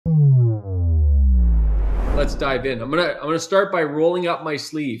let's dive in. I'm gonna start by rolling up my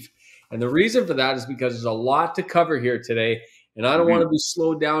sleeve. And the reason for that is because there's a lot to cover here today, and I don't want to be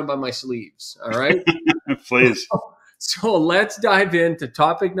slowed down by my sleeves. All right. Please. So let's dive into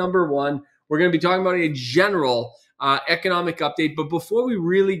topic number one. We're going to be talking about a general economic update. But before we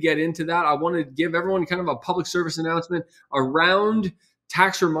really get into that, I want to give everyone kind of a public service announcement around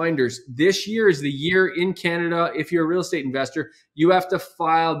tax reminders. This year is the year in Canada, if you're a real estate investor, you have to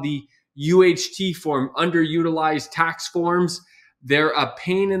file the UHT form, underutilized tax forms. They're a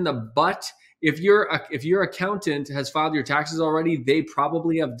pain in the butt. If your accountant has filed your taxes already, they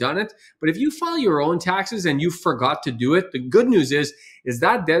probably have done it. But if you file your own taxes and you forgot to do it, the good news is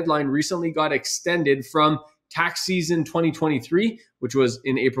that deadline recently got extended from tax season 2023, which was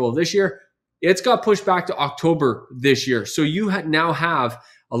in April of this year. It's got pushed back to October this year. So you now have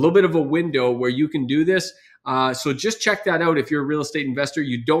a little bit of a window where you can do this. So just check that out if you're a real estate investor.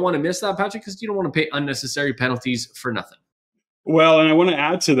 You don't want to miss that, Patrick, because you don't want to pay unnecessary penalties for nothing. Well, and I want to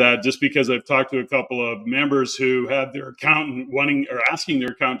add to that, just because I've talked to a couple of members who had their accountant wanting or asking their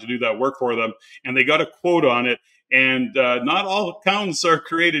accountant to do that work for them, and they got a quote on it. And not all accountants are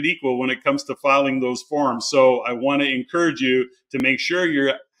created equal when it comes to filing those forms. So I want to encourage you to make sure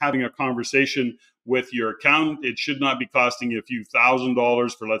you're having a conversation with your accountant. It should not be costing you a few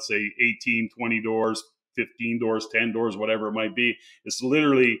 $1,000s for, let's say, 18, 20 doors, 15 doors, 10 doors, whatever it might be. It's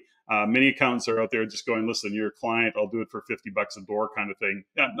literally many accountants are out there just going, listen, you're a client, I'll do it for $50 a door kind of thing.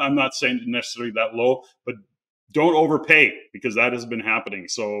 I'm not saying necessarily that low, but don't overpay, because that has been happening.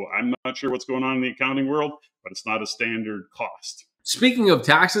 So I'm not sure what's going on in the accounting world, but it's not a standard cost. Speaking of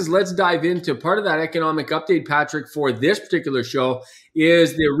taxes, let's dive into part of that economic update, Patrick, for this particular show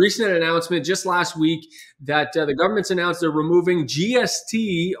is the recent announcement just last week that the government's announced they're removing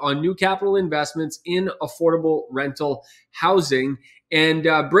GST on new capital investments in affordable rental housing. And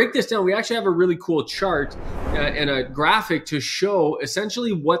break this down, we actually have a really cool chart and a graphic to show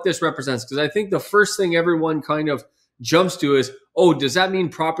essentially what this represents. Because I think the first thing everyone kind of jumps to is, oh, does that mean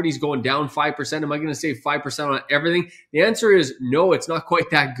property's going down 5%? Am I going to save 5% on everything? The answer is no, it's not quite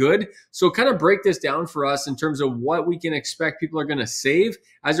that good. So kind of break this down for us in terms of what we can expect people are going to save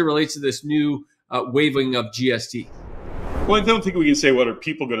as it relates to this new waiving of GST. Well, I don't think we can say what are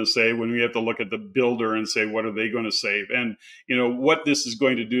people going to say when we have to look at the builder and say, what are they going to save? And, you know, what this is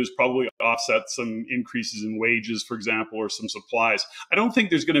going to do is probably offset some increases in wages, for example, or some supplies. I don't think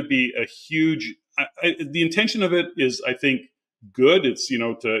there's going to be a huge, the intention of it is, I think, good. It's, you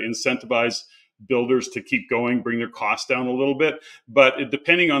know, to incentivize builders to keep going, bring their costs down a little bit. But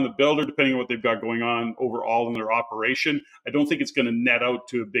depending on the builder, depending on what they've got going on overall in their operation, I don't think it's going to net out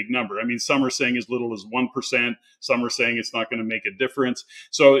to a big number. I mean, some are saying as little as 1%. Some are saying it's not going to make a difference.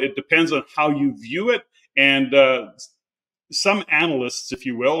 So it depends on how you view it. And some analysts, if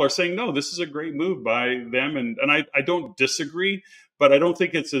you will, are saying, no, this is a great move by them. And I don't disagree, but I don't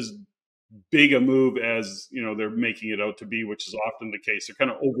think it's as big a move as, you know, they're making it out to be, which is often the case. They're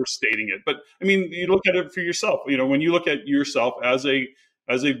kind of overstating it. But I mean, you look at it for yourself. You know, when you look at yourself as a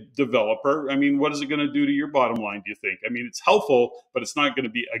developer, I mean, what is it going to do to your bottom line, do you think? I mean, it's helpful, but it's not going to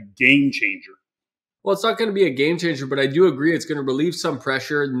be a game changer. Well, it's not going to be a game changer, but I do agree it's going to relieve some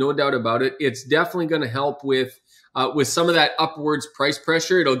pressure, no doubt about it. It's definitely going to help with some of that upwards price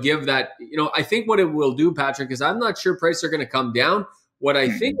pressure. It'll give that, you know, I think what it will do, Patrick, is I'm not sure prices are going to come down. What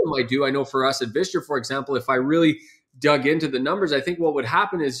I think it might do, I know for us at Vistra, for example, if I really dug into the numbers, I think what would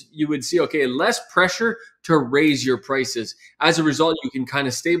happen is you would see, okay, less pressure to raise your prices. As a result, you can kind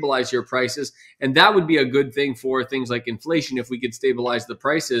of stabilize your prices. And that would be a good thing for things like inflation if we could stabilize the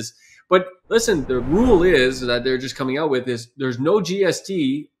prices. But listen, the rule is that they're just coming out with is there's no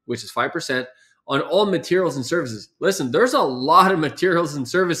GST, which is 5%, on all materials and services. Listen, there's a lot of materials and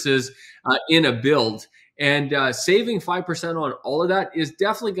services in a build. And saving 5% on all of that is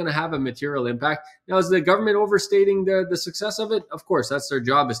definitely going to have a material impact. Now, is the government overstating the success of it? Of course, that's their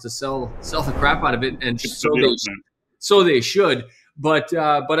job, is to sell the crap out of it, and so they should. But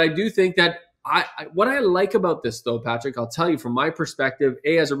I do think that what I like about this, though, Patrick, I'll tell you from my perspective,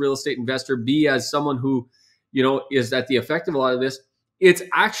 A, as a real estate investor, B, as someone who, you know, is at the effect of a lot of this, it's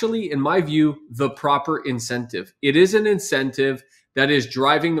actually, in my view, the proper incentive. It is an incentive that is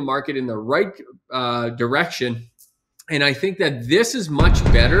driving the market in the right direction. And I think that this is much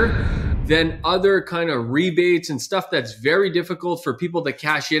better than other kind of rebates and stuff that's very difficult for people to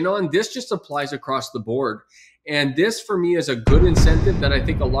cash in on. This just applies across the board. And this, for me, is a good incentive that I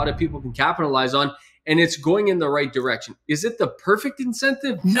think a lot of people can capitalize on. And it's going in the right direction. Is it the perfect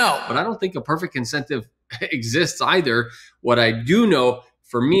incentive? No, but I don't think a perfect incentive exists either. What I do know,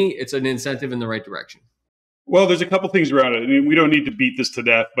 for me, it's an incentive in the right direction. Well, there's a couple things around it. I mean, we don't need to beat this to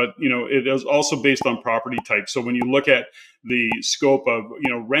death, but it is also based on property type. So when you look at the scope of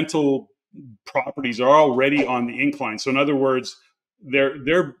rental properties are already on the incline. So in other words,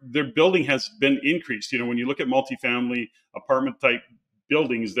 their building has been increased. When you look at multifamily apartment type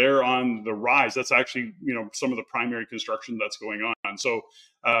buildings, they're on the rise. That's actually some of the primary construction that's going on. So,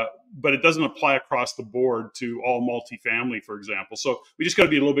 but it doesn't apply across the board to all multifamily, for example. So we just got to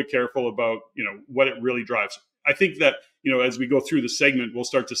be a little bit careful about what it really drives. I think that as we go through the segment, we'll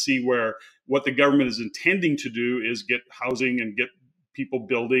start to see where what the government is intending to do is get housing and get people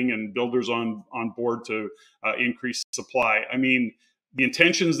building and builders on board to increase supply. I mean, the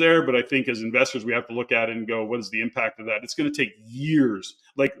intention's there, but I think as investors, we have to look at it and go, what is the impact of that? It's going to take years,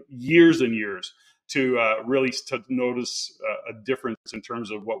 like years and years, to really to notice a difference in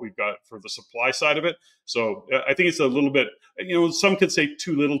terms of what we've got for the supply side of it. So I think it's a little bit, some could say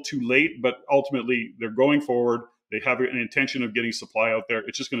too little, too late, but ultimately they're going forward. They have an intention of getting supply out there.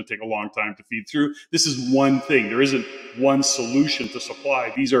 It's just going to take a long time to feed through. This is one thing. There isn't one solution to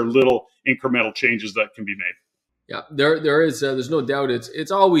supply. These are little incremental changes that can be made. Yeah, there is. There's no doubt.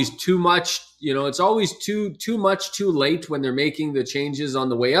 It's always too much. It's always too much too late when they're making the changes on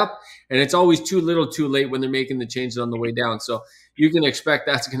the way up, and it's always too little too late when they're making the changes on the way down. So you can expect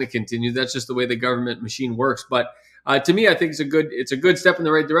that's going to continue. That's just the way the government machine works. But to me, I think it's a good step in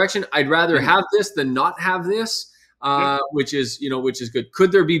the right direction. I'd rather have this than not have this, which is good.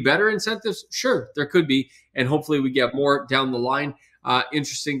 Could there be better incentives? Sure, there could be, and hopefully we get more down the line.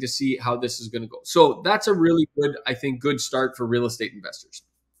 Interesting to see how this is going to go. So that's a really good, I think, good start for real estate investors.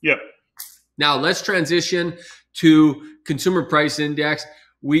 Yep. Now let's transition to consumer price index.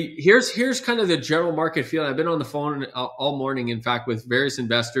 Here's kind of the general market feeling. I've been on the phone all morning, in fact, with various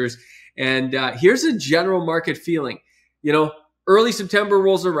investors, and here's a general market feeling. Early September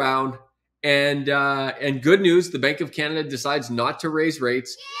rolls around, and good news, the Bank of Canada decides not to raise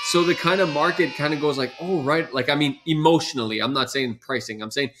rates. So the kind of market kind of goes like, oh, right. Like, I mean, emotionally, I'm not saying pricing. I'm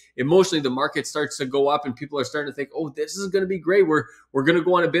saying emotionally, the market starts to go up and people are starting to think, oh, this is going to be great. We're going to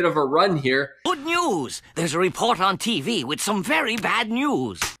go on a bit of a run here. Good news. There's a report on TV with some very bad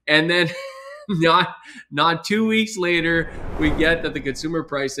news. And then not 2 weeks later, we get that the consumer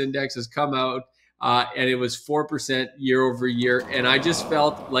price index has come out. And it was 4% year over year. And I just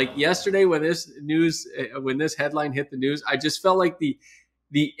felt like yesterday when this headline hit the news, I just felt like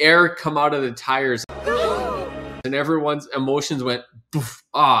the air come out of the tires and everyone's emotions went, poof,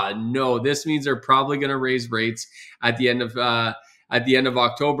 no, this means they're probably going to raise rates at the end of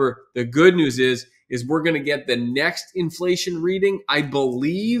October. The good news is we're going to get the next inflation reading, I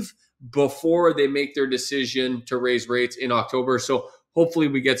believe, before they make their decision to raise rates in October. So hopefully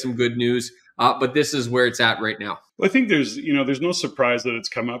we get some good news. But this is where it's at right now. Well, I think there's no surprise that it's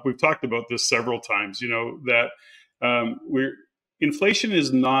come up. We've talked about this several times, that inflation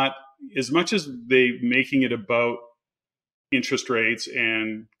is not, as much as they making it about interest rates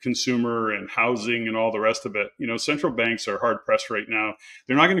and consumer and housing and all the rest of it. Central banks are hard pressed right now.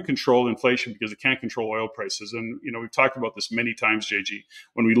 They're not going to control inflation because they can't control oil prices. And, we've talked about this many times, JG.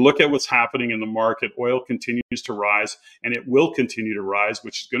 When we look at what's happening in the market, oil continues to rise and it will continue to rise,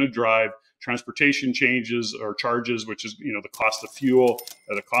 which is going to drive transportation changes or charges, which is, the cost of fuel,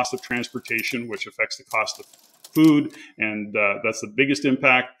 the cost of transportation, which affects the cost of food. And that's the biggest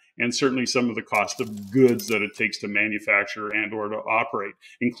impact. And certainly some of the cost of goods that it takes to manufacture and or to operate,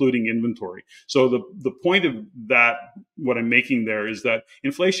 including inventory. So the point of that, what I'm making there, is that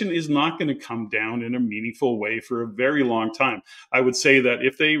inflation is not going to come down in a meaningful way for a very long time. I would say that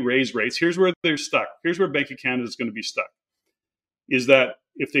if they raise rates, here's where they're stuck. Here's where Bank of Canada is going to be stuck, is that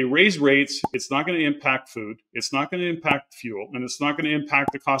if they raise rates, it's not going to impact food, it's not going to impact fuel, and it's not going to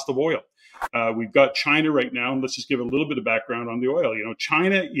impact the cost of oil. We've got China right now, and let's just give a little bit of background on the oil.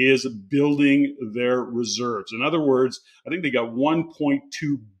 China is building their reserves. In other words, I think they got 1.2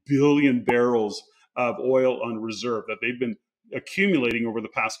 billion barrels of oil on reserve that they've been accumulating over the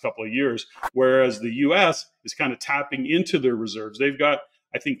past couple of years, whereas the U.S. is kind of tapping into their reserves. They've got,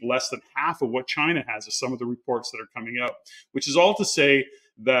 I think, less than half of what China has, is some of the reports that are coming out, which is all to say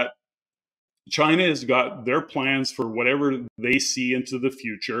that China has got their plans for whatever they see into the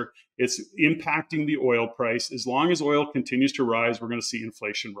future. It's impacting the oil price. As long as oil continues to rise, we're going to see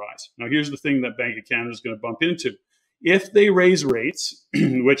inflation rise. Now, here's the thing that Bank of Canada is going to bump into. If they raise rates,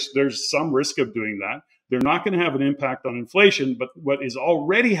 which there's some risk of doing that, they're not going to have an impact on inflation. But what is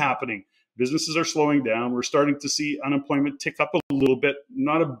already happening, businesses are slowing down. We're starting to see unemployment tick up a little bit.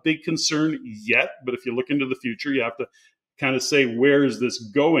 Not a big concern yet, but if you look into the future, you have to kind of say, where is this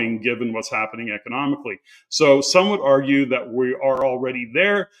going given what's happening economically? So some would argue that we are already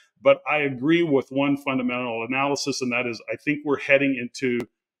there, But I agree with one fundamental analysis, and that is I think we're heading into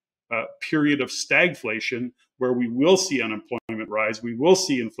a period of stagflation where we will see unemployment rise, we will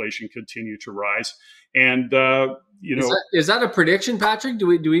see inflation continue to rise, and is that a prediction, Patrick?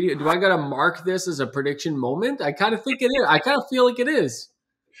 Do I got to mark this as a prediction moment? I kind of think it is. I kind of feel like it is.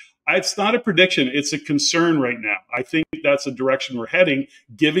 It's not a prediction. It's a concern right now. I think that's a direction we're heading,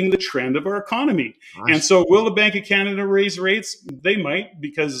 given the trend of our economy. Gosh. And so will the Bank of Canada raise rates? They might,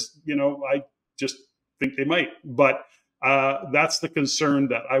 because, I just think they might. But that's the concern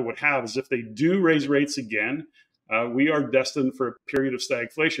that I would have, is if they do raise rates again, we are destined for a period of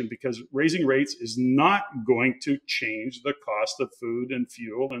stagflation, because raising rates is not going to change the cost of food and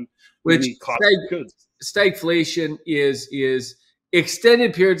fuel and many cost of goods. Stagflation is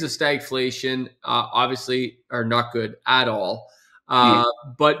extended periods of stagflation, obviously are not good at all.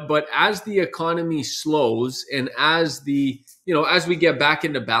 But as the economy slows and as as we get back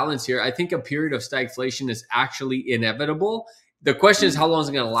into balance here, I think a period of stagflation is actually inevitable. The question is, how long is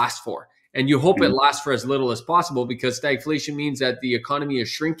it going to last for? And you hope it lasts for as little as possible, because stagflation means that the economy is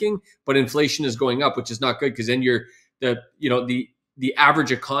shrinking, but inflation is going up, which is not good, because then the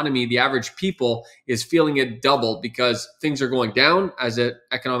average economy, the average people is feeling it double, because things are going down as an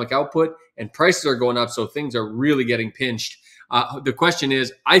economic output and prices are going up. So things are really getting pinched. The question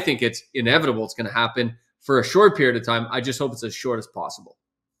is, I think it's inevitable. It's going to happen for a short period of time. I just hope it's as short as possible.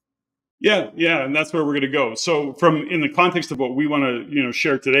 Yeah, and that's where we're going to go. So in the context of what we want to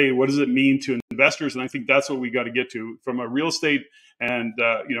share today, what does it mean to investors? And I think that's what we got to get to from a real estate and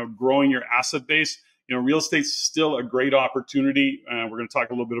growing your asset base. Real estate's still a great opportunity. We're going to talk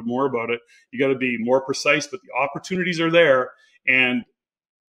a little bit more about it. You got to be more precise, but the opportunities are there. And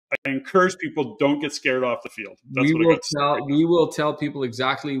I encourage people, don't get scared off the field. We will tell people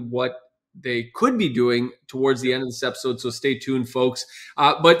exactly what they could be doing towards the end of this episode. So stay tuned, folks.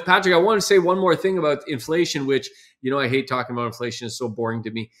 But Patrick, I want to say one more thing about inflation, which, I hate talking about inflation. It's so boring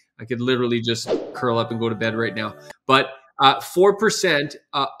to me. I could literally just curl up and go to bed right now. But 4%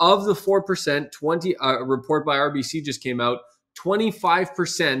 of the 4%, a report by RBC just came out,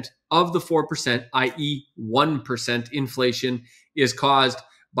 25% of the 4%, i.e. 1% inflation, is caused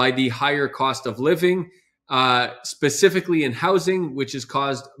by the higher cost of living, specifically in housing, which is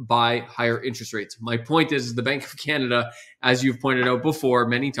caused by higher interest rates. My point is the Bank of Canada, as you've pointed out before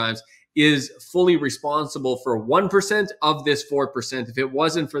many times, is fully responsible for 1% of this 4%. If it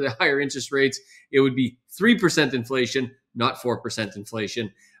wasn't for the higher interest rates, it would be 3% inflation, not 4%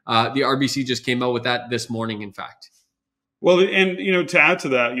 inflation. The RBC just came out with that this morning, in fact. Well, and to add to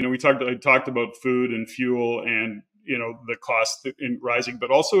that, I talked about food and fuel and the cost in rising,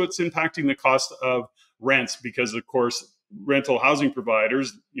 but also it's impacting the cost of rents, because of course rental housing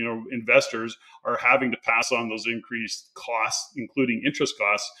providers, investors are having to pass on those increased costs, including interest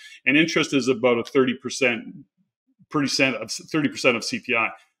costs, and interest is about a 30% of CPI.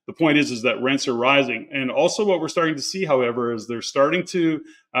 The point is that rents are rising. And also what we're starting to see, however, is they're starting to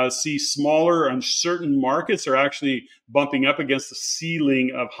see smaller uncertain markets are actually bumping up against the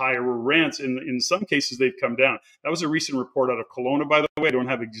ceiling of higher rents. In some cases, they've come down. That was a recent report out of Kelowna, by the way. I don't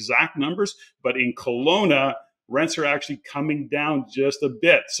have exact numbers, but in Kelowna, rents are actually coming down just a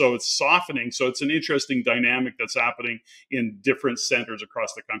bit. So it's softening. So it's an interesting dynamic that's happening in different centers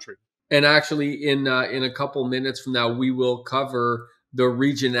across the country. And actually, in a couple minutes from now, we will cover the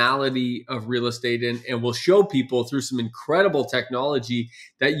regionality of real estate, and we'll show people through some incredible technology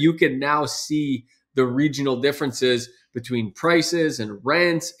that you can now see the regional differences between prices and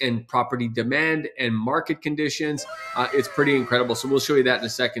rents and property demand and market conditions. It's pretty incredible. So we'll show you that in a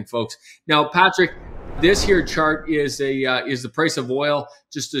second, folks. Now, Patrick, this here chart is the price of oil,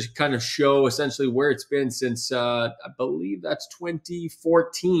 just to kind of show essentially where it's been since I believe that's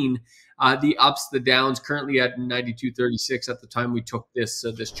 2014. The ups, the downs, currently at 92.36 at the time we took this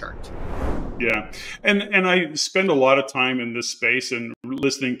chart. Yeah, and I spend a lot of time in this space and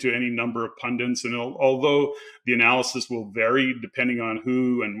listening to any number of pundits, and although the analysis will vary depending on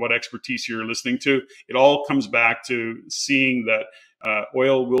who and what expertise you're listening to, it all comes back to seeing that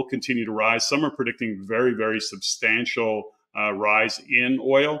oil will continue to rise. Some are predicting very, very substantial rise in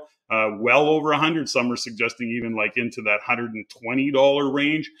oil, well over 100. Some are suggesting even like into that $120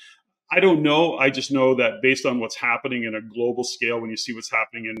 range. I don't know. I just know that based on what's happening in a global scale, when you see what's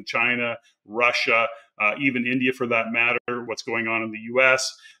happening in China, Russia, even India for that matter, what's going on in the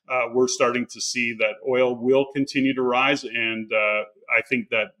US, we're starting to see that oil will continue to rise. And I think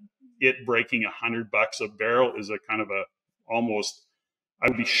that it breaking $100 a barrel is a kind of a almost, I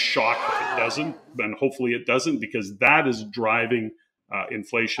would be shocked if it doesn't, and hopefully it doesn't, because that is driving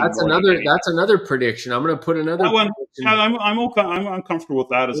inflation. That's another prediction. I'm going to put another. That one, I'm comfortable with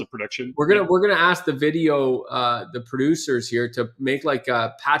that as a prediction. We're gonna ask the video the producers here to make like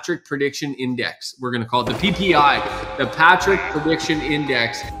a Patrick Prediction Index. We're gonna call it the PPI, the Patrick Prediction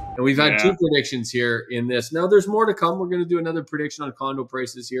Index. And we've had two predictions here in this. Now there's more to come. We're going to do another prediction on condo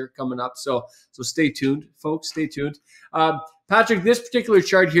prices here coming up. So stay tuned, folks. Stay tuned. Patrick, this particular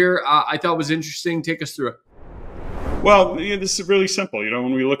chart here I thought was interesting. Take us through it. Well, this is really simple.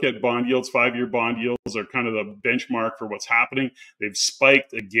 When we look at bond yields, 5-year bond yields are kind of the benchmark for what's happening. They've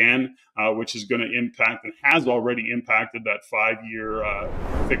spiked again, which is going to impact and has already impacted that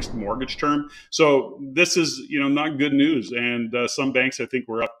 5-year fixed mortgage term. So this is, not good news. And some banks, I think,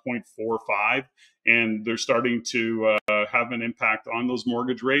 were up 0.45. And they're starting to have an impact on those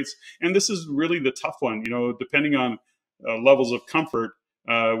mortgage rates. And this is really the tough one. Depending on levels of comfort,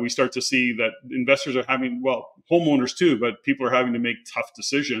 we start to see that investors are having, homeowners too, but people are having to make tough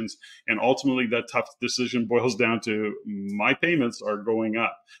decisions. And ultimately that tough decision boils down to my payments are going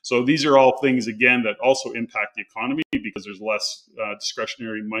up. So these are all things, again, that also impact the economy because there's less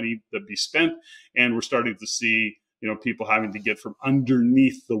discretionary money that be spent. And we're starting to see, people having to get from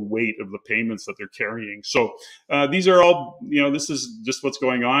underneath the weight of the payments that they're carrying. So these are all, this is just what's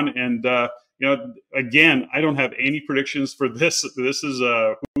going on. And, again, I don't have any predictions for this. This is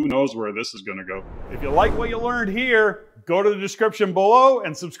who knows where this is going to go. If you like what you learned here, go to the description below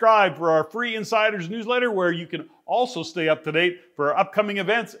and subscribe for our free Insiders newsletter, where you can also stay up to date for our upcoming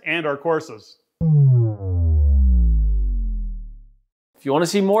events and our courses. If you want to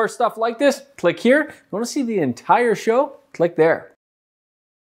see more stuff like this, click here. If you want to see the entire show, click there.